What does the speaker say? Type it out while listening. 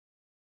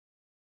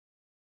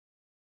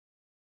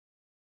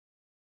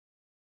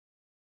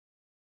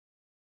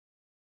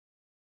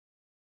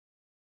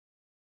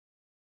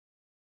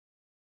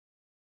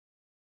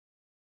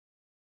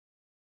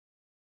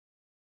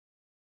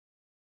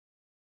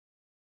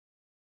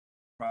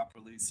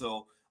properly.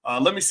 So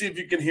let me see if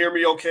you can hear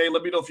me okay.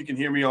 Let me know if you can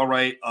hear me all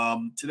right.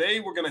 Today,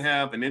 we're going to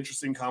have an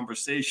interesting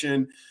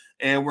conversation,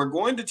 and we're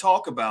going to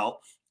talk about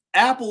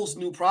Apple's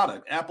new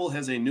product. Apple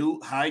has a new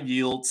high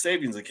yield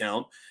savings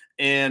account.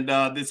 And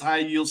this high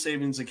yield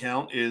savings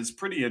account is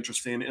pretty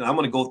interesting. And I'm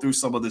going to go through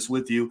some of this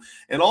with you.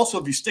 And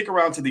also, if you stick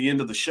around to the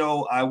end of the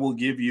show, I will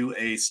give you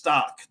a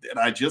stock that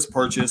I just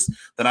purchased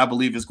that I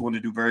believe is going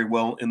to do very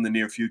well in the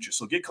near future.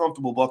 So get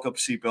comfortable, buckle up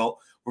your seatbelt.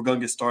 We're going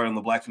to get started on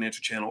the Black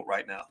Financial Channel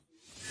right now.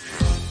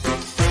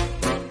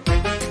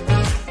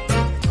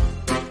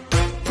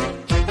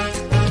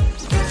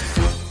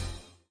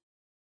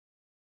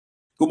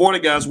 Good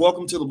morning, guys.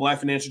 Welcome to the Black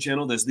Financial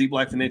Channel. That's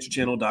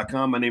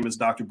theblackfinancialchannel.com. My name is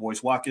Dr.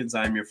 Boyce Watkins.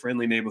 I am your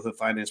friendly neighborhood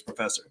finance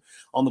professor.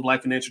 On the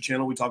Black Financial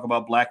Channel, we talk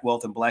about Black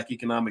wealth and Black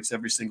economics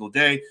every single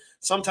day,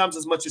 sometimes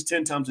as much as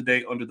 10 times a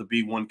day under the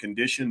B1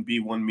 condition.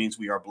 B1 means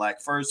we are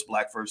Black first.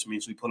 Black first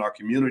means we put our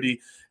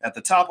community at the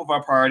top of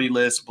our priority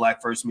list.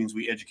 Black first means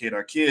we educate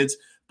our kids.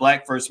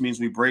 Black first means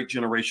we break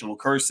generational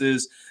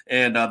curses,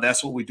 and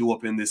that's what we do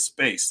up in this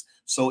space.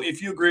 So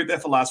if you agree with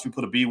that philosophy,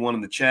 put a B1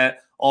 in the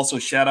chat. Also,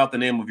 shout out the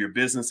name of your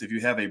business. If you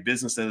have a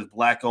business that is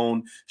Black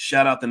owned,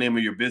 shout out the name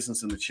of your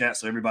business in the chat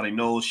so everybody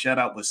knows. Shout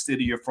out what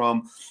city you're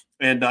from.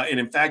 And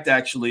in fact,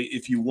 actually,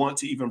 if you want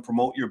to even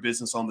promote your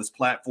business on this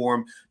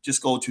platform,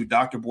 just go to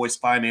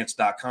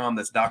drboycefinance.com.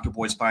 That's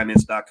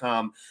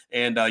drboycefinance.com.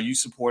 And you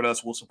support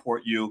us, we'll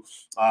support you.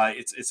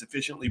 It's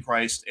efficiently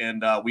priced,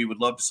 and we would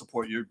love to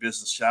support your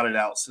business. Shout it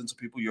out. Send some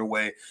people your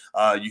way.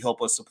 You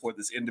help us support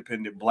this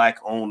independent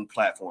Black-owned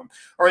platform.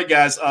 All right,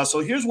 guys. So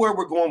here's where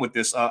we're going with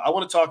this. I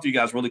want to talk to you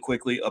guys really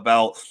quickly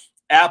about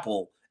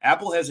Apple.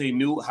 Apple has a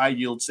new high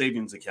yield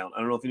savings account.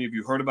 I don't know if any of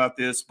you heard about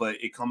this,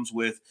 but it comes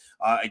with,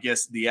 I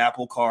guess, the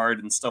Apple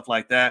card and stuff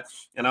like that.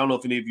 And I don't know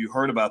if any of you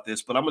heard about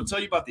this, but I'm going to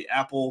tell you about the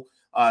Apple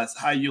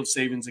high yield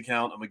savings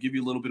account. I'm going to give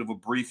you a little bit of a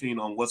briefing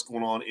on what's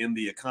going on in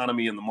the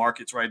economy and the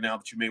markets right now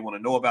that you may want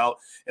to know about.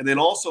 And then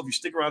also, if you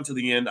stick around to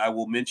the end, I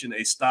will mention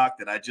a stock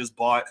that I just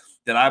bought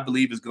that I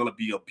believe is going to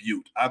be a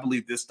beaut. I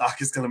believe this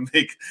stock is going to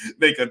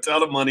make a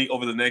ton of money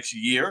over the next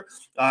year.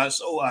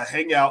 So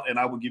hang out, and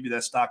I will give you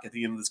that stock at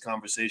the end of this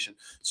conversation.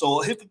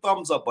 So hit the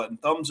thumbs up button,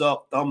 thumbs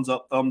up, thumbs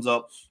up, thumbs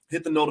up.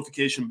 Hit the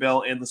notification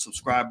bell and the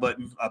subscribe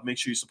button. Make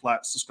sure you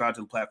subscribe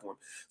to the platform.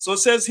 So it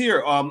says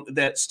here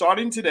that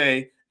starting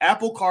today,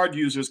 Apple Card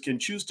users can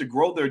choose to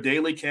grow their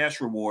daily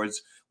cash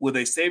rewards with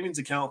a savings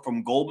account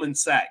from Goldman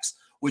Sachs,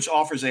 which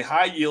offers a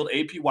high yield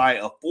APY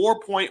of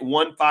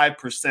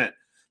 4.15%.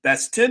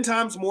 That's 10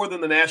 times more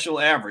than the national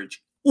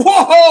average.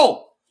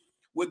 Whoa!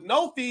 With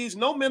no fees,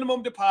 no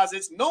minimum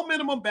deposits, no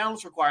minimum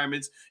balance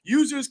requirements,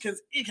 users can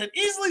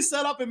easily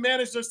set up and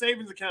manage their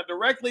savings account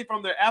directly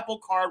from their Apple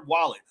Card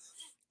wallet.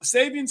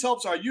 Savings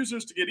helps our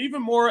users to get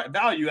even more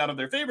value out of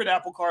their favorite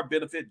Apple Card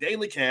benefit,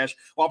 Daily Cash,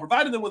 while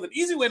providing them with an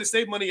easy way to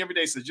save money every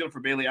day, says Jennifer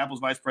Bailey, Apple's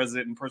vice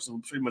president and person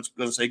who's pretty much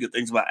going to say good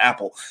things about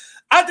Apple.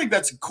 I think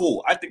that's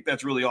cool. I think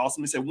that's really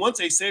awesome. They said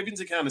once a savings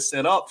account is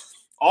set up,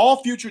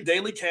 all future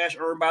daily cash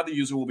earned by the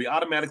user will be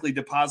automatically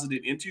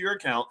deposited into your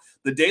account.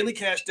 The daily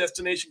cash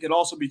destination can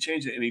also be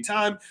changed at any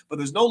time, but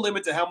there's no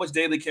limit to how much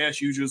daily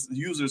cash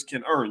users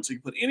can earn. So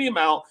you put any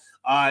amount,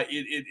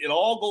 it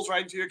all goes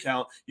right into your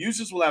account.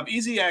 Users will have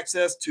easy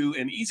access to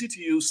an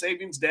easy-to-use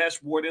savings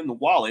dashboard in the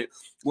wallet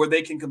where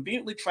they can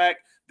conveniently track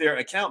their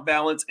account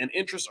balance and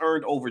interest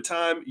earned over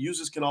time.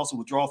 Users can also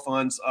withdraw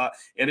funds at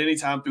any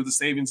time through the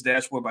savings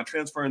dashboard by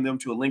transferring them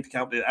to a linked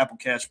account with Apple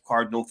Cash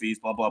card, no fees,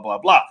 blah, blah, blah,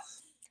 blah.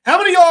 How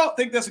many of y'all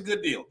think that's a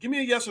good deal? Give me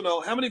a yes or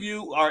no. How many of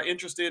you are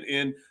interested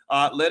in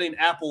letting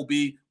Apple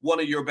be one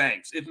of your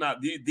banks, if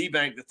not the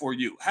bank for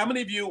you? How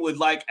many of you would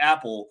like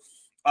Apple,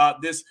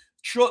 this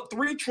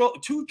 $3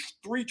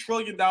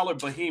 trillion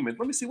behemoth?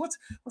 Let me see, what's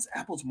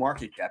Apple's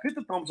market cap? Hit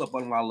the thumbs up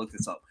button while I look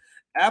this up.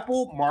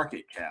 Apple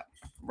market cap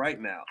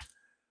right now.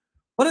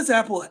 What is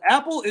Apple?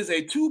 Apple is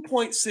a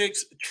 $2.6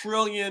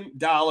 trillion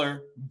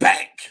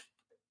bank.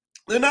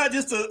 They're not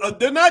just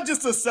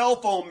a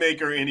cell phone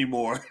maker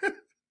anymore.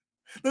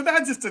 They're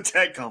not just a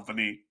tech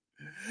company.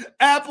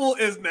 Apple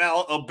is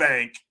now a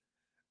bank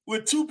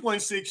with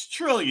 $2.6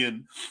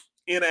 trillion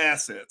in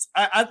assets.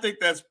 I think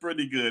that's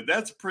pretty good.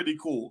 That's pretty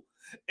cool.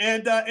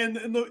 And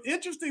the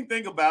interesting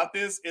thing about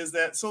this is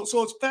that so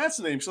it's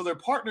fascinating. So they're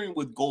partnering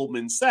with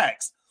Goldman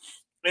Sachs.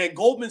 And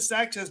Goldman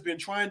Sachs has been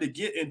trying to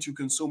get into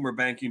consumer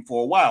banking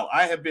for a while.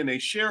 I have been a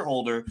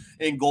shareholder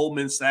in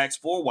Goldman Sachs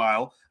for a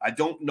while. I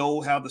don't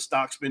know how the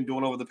stock's been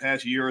doing over the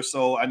past year or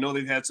so. I know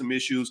they've had some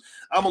issues.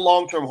 I'm a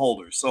long-term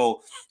holder,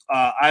 so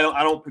I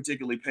don't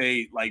particularly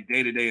pay like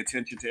day-to-day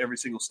attention to every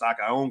single stock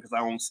I own because I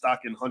own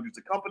stock in hundreds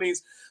of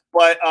companies.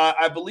 But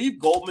I believe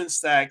Goldman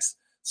Sachs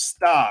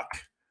stock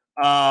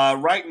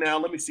right now,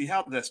 let me see,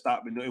 how did that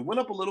stock been doing? It went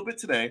up a little bit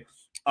today.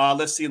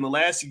 Let's see, in the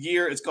last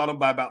year, it's gone up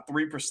by about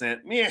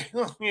 3%.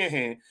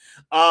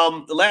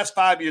 The last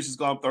 5 years, it's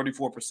gone up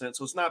 34%.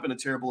 So it's not been a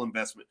terrible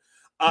investment.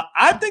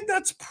 I think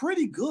that's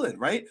pretty good,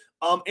 right?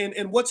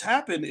 And what's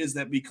happened is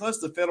that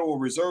because the Federal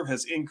Reserve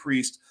has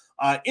increased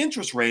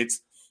interest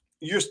rates,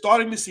 you're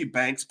starting to see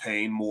banks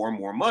paying more and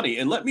more money.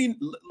 And let me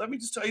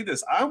just tell you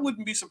this: I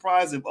wouldn't be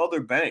surprised if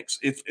other banks,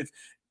 if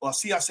well,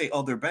 see, I say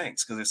other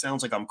banks because it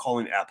sounds like I'm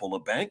calling Apple a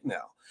bank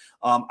now.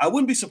 I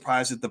wouldn't be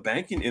surprised if the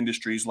banking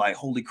industry is like,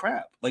 holy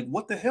crap, like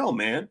what the hell,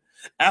 man?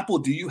 Apple,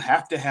 do you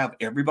have to have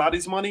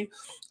everybody's money?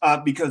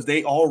 Because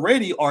they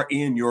already are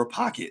in your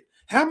pocket.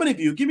 How many of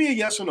you, give me a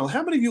yes or no,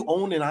 how many of you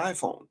own an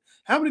iPhone?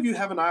 How many of you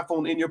have an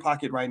iPhone in your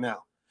pocket right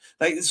now?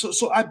 Like,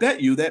 so I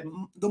bet you that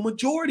the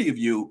majority of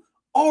you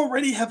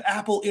already have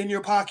Apple in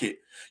your pocket.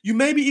 You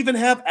maybe even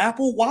have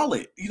Apple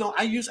Wallet. You know,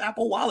 I use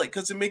Apple Wallet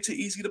because it makes it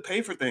easy to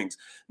pay for things.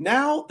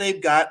 Now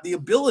they've got the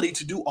ability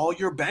to do all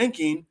your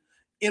banking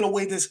in a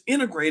way that's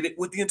integrated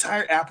with the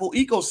entire Apple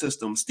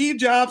ecosystem. Steve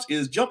Jobs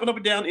is jumping up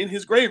and down in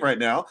his grave right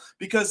now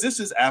because this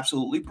is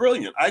absolutely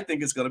brilliant. I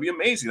think it's going to be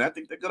amazing. I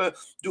think they're going to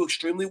do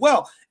extremely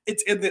well.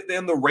 It's and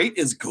the rate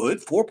is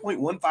good,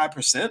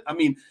 4.15%. I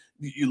mean,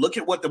 you look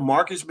at what the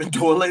market's been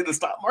doing lately. The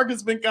stock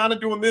market's been kind of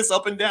doing this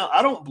up and down.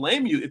 I don't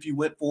blame you if you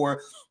went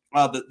for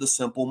the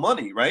simple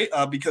money, right?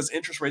 Because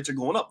interest rates are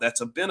going up.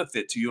 That's a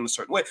benefit to you in a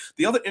certain way.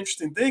 The other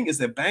interesting thing is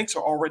that banks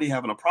are already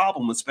having a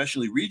problem,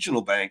 especially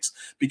regional banks,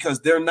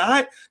 because they're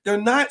not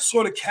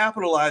sort of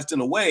capitalized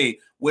in a way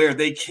where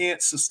they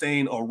can't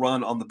sustain a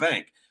run on the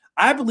bank.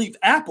 I believe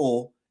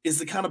Apple is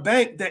the kind of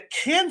bank that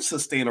can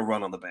sustain a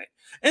run on the bank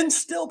and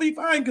still be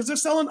fine because they're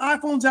selling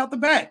iPhones out the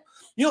back.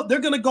 You know, they're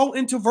going to go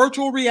into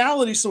virtual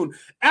reality soon.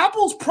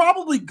 Apple's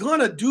probably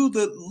going to do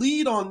the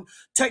lead on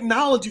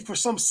technology for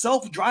some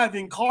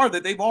self-driving car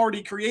that they've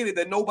already created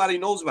that nobody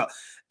knows about.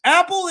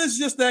 Apple is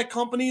just that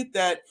company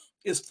that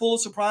is full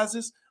of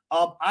surprises.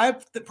 I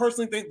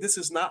personally think this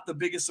is not the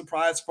biggest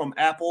surprise from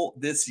Apple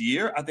this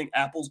year. I think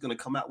Apple's going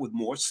to come out with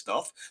more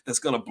stuff that's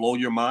going to blow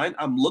your mind.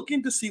 I'm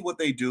looking to see what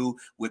they do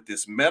with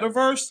this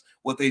metaverse,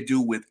 what they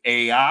do with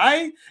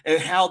AI, and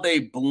how they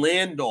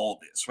blend all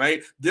this,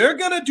 right? They're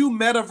going to do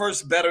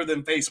metaverse better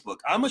than Facebook.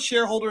 I'm a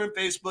shareholder in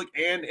Facebook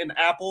and in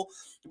Apple,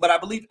 but I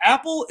believe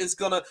Apple is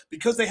going to,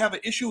 because they have an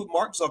issue with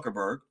Mark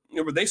Zuckerberg.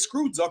 Remember, they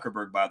screwed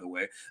Zuckerberg, by the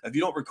way. If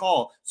you don't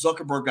recall,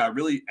 Zuckerberg got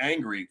really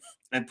angry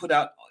and put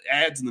out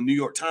ads in the New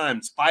York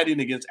Times fighting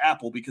against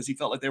Apple because he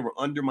felt like they were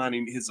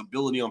undermining his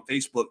ability on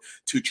Facebook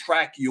to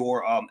track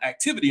your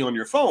activity on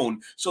your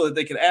phone so that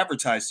they could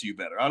advertise to you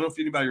better. I don't know if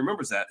anybody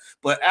remembers that,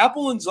 but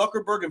Apple and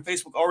Zuckerberg and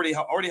Facebook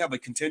already have a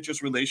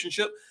contentious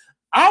relationship.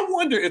 I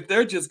wonder if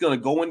they're just going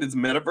to go into the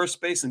metaverse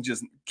space and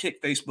just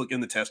kick Facebook in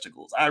the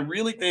testicles. I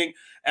really think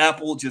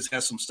Apple just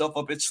has some stuff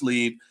up its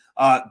sleeve.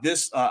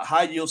 This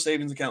high yield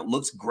savings account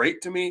looks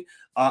great to me.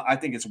 I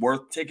think it's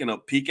worth taking a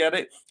peek at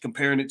it,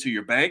 comparing it to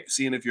your bank,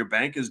 seeing if your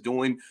bank is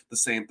doing the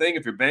same thing.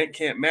 If your bank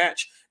can't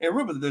match, and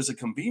remember, there's a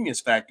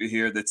convenience factor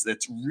here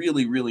that's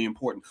really, really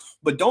important.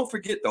 But don't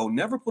forget, though,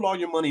 never put all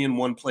your money in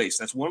one place.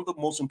 That's one of the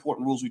most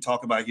important rules we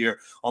talk about here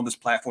on this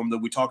platform that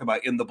we talk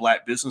about in the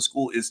Black Business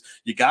School is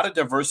you got to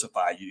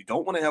diversify. You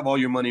don't want to have all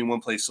your money in one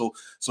place. So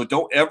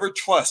don't ever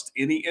trust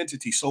any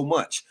entity so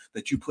much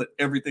that you put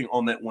everything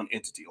on that one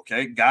entity.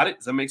 Okay, got it?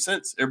 Does that make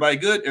sense? Everybody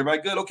good?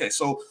 Everybody good? Okay,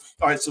 so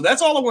all right, so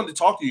that's all I wanted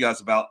to talk to you guys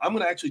about. I'm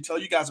going to actually tell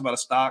you guys about a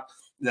stock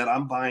that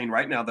I'm buying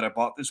right now that I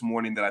bought this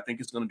morning that I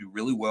think is going to do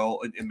really well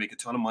and make a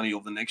ton of money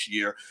over the next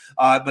year.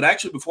 But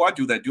actually, before I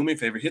do that, do me a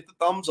favor, hit the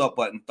thumbs up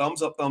button,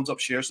 thumbs up,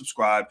 share,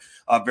 subscribe.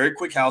 Very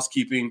quick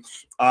housekeeping.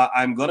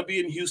 I'm going to be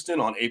in Houston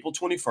on April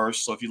 21st.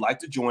 So if you'd like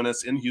to join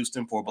us in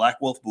Houston for Black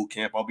Wealth Boot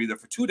Camp, I'll be there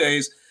for 2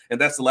 days. And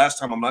that's the last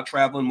time. I'm not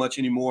traveling much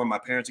anymore. My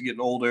parents are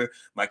getting older.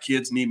 My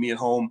kids need me at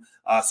home.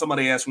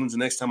 Somebody asked when's the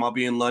next time I'll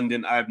be in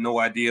London. I have no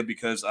idea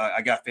because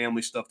I got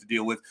family stuff to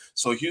deal with.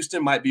 So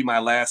Houston might be my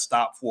last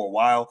stop for a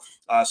while.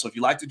 So if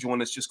you'd like to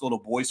join us, just go to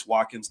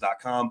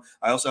BoyceWatkins.com.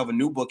 I also have a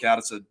new book out.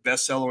 It's a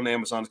bestseller on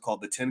Amazon. It's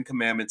called The 10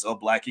 Commandments of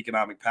Black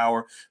Economic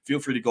Power. Feel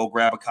free to go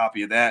grab a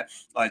copy of that.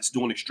 It's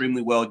doing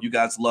extremely well. You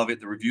guys love it.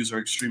 The reviews are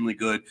extremely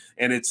good.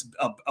 And it's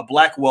a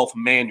Black Wealth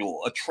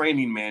manual, a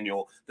training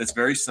manual that's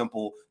very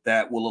simple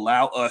that will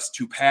allow us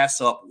to pass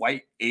up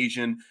white,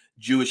 Asian,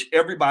 Jewish,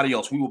 everybody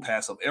else. We will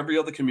pass up every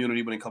other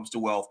community when it comes to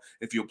wealth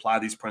if you apply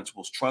these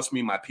principles. Trust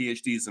me, my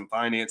PhD is in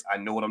finance. I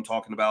know what I'm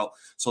talking about.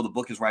 So the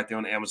book is right there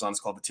on Amazon. It's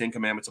called The 10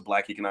 Commandments of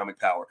Black Economic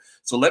Power.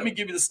 So let me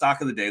give you the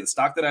stock of the day, the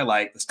stock that I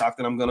like, the stock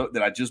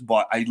that I just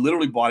bought. I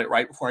literally bought it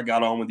right before I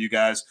got on with you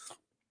guys.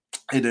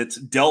 And it's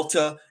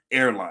Delta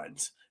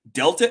Airlines.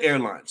 Delta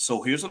Airlines.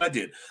 So here's what I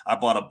did. I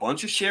bought a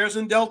bunch of shares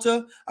in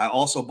Delta. I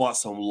also bought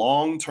some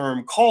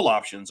long-term call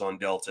options on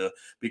Delta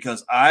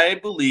because I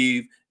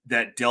believe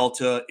that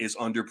Delta is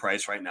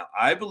underpriced right now.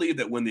 I believe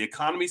that when the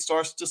economy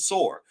starts to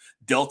soar,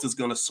 Delta's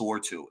going to soar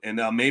too. And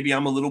maybe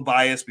I'm a little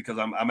biased because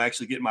I'm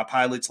actually getting my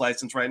pilot's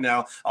license right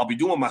now. I'll be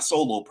doing my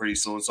solo pretty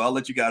soon. So I'll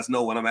let you guys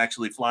know when I'm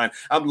actually flying.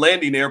 I'm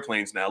landing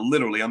airplanes now.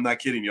 Literally, I'm not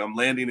kidding you. I'm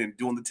landing and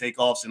doing the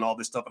takeoffs and all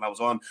this stuff. And I was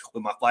on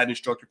with my flight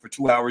instructor for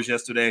 2 hours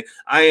yesterday.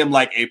 I am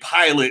like a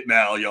pilot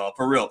now, y'all,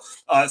 for real.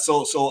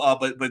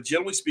 But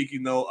generally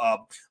speaking, though,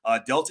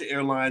 Delta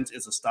Airlines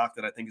is a stock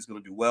that I think is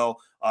going to do well.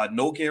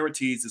 No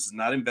guarantees. This is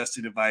not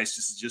investing advice.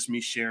 This is just me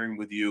sharing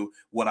with you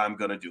what I'm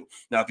going to do.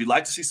 Now, if you'd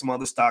like to see some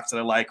other stocks stocks that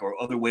I like,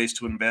 or other ways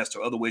to invest,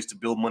 or other ways to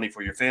build money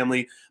for your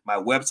family, my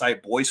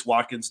website,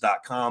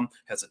 BoyceWatkins.com,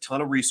 has a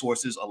ton of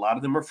resources. A lot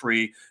of them are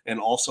free. And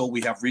also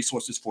we have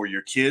resources for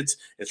your kids.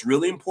 It's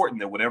really important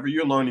that whatever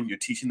you're learning, you're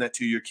teaching that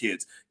to your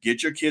kids.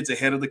 Get your kids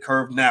ahead of the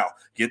curve now.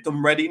 Get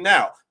them ready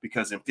now,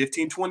 because in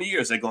 15, 20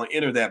 years, they're going to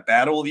enter that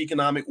battle of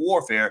economic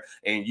warfare,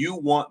 and you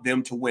want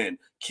them to win.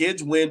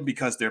 Kids win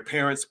because their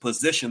parents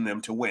position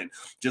them to win.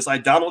 Just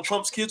like Donald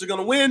Trump's kids are going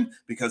to win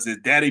because his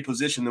daddy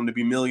positioned them to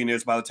be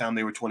millionaires by the time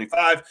they were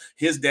 25.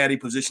 His daddy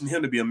positioned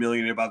him to be a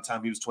millionaire by the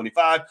time he was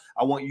 25.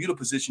 I want you to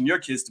position your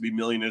kids to be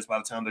millionaires by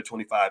the time they're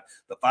 25.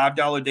 The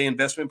 $5 a day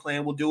investment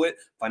plan will do it.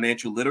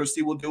 Financial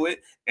literacy will do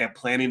it. And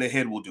planning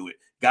ahead will do it.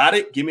 Got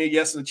it? Give me a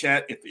yes in the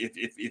chat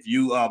if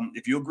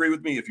you agree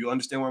with me, if you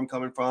understand where I'm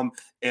coming from,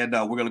 and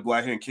we're gonna go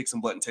out here and kick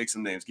some butt and take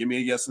some names. Give me a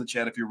yes in the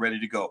chat if you're ready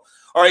to go.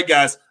 All right,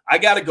 guys, I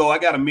gotta go. I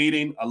got a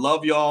meeting. I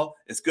love y'all.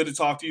 It's good to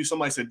talk to you.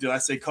 Somebody said, did I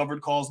say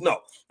covered calls? No,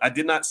 I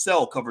did not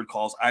sell covered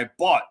calls. I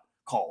bought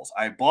calls.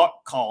 I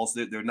bought calls.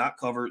 They're not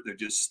covered. They're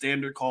just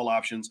standard call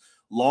options,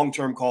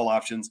 long-term call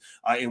options,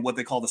 in what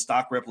they call the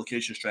stock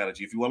replication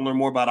strategy. If you want to learn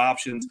more about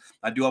options,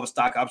 I do have a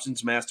stock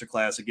options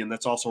masterclass. Again,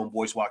 that's also on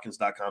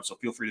BoyceWatkins.com. So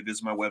feel free to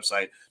visit my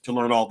website to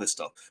learn all this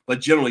stuff. But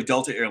generally,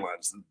 Delta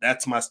Airlines,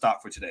 that's my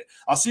stock for today.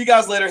 I'll see you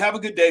guys later. Have a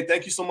good day.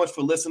 Thank you so much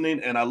for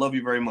listening, and I love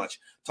you very much.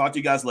 Talk to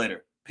you guys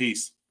later.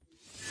 Peace.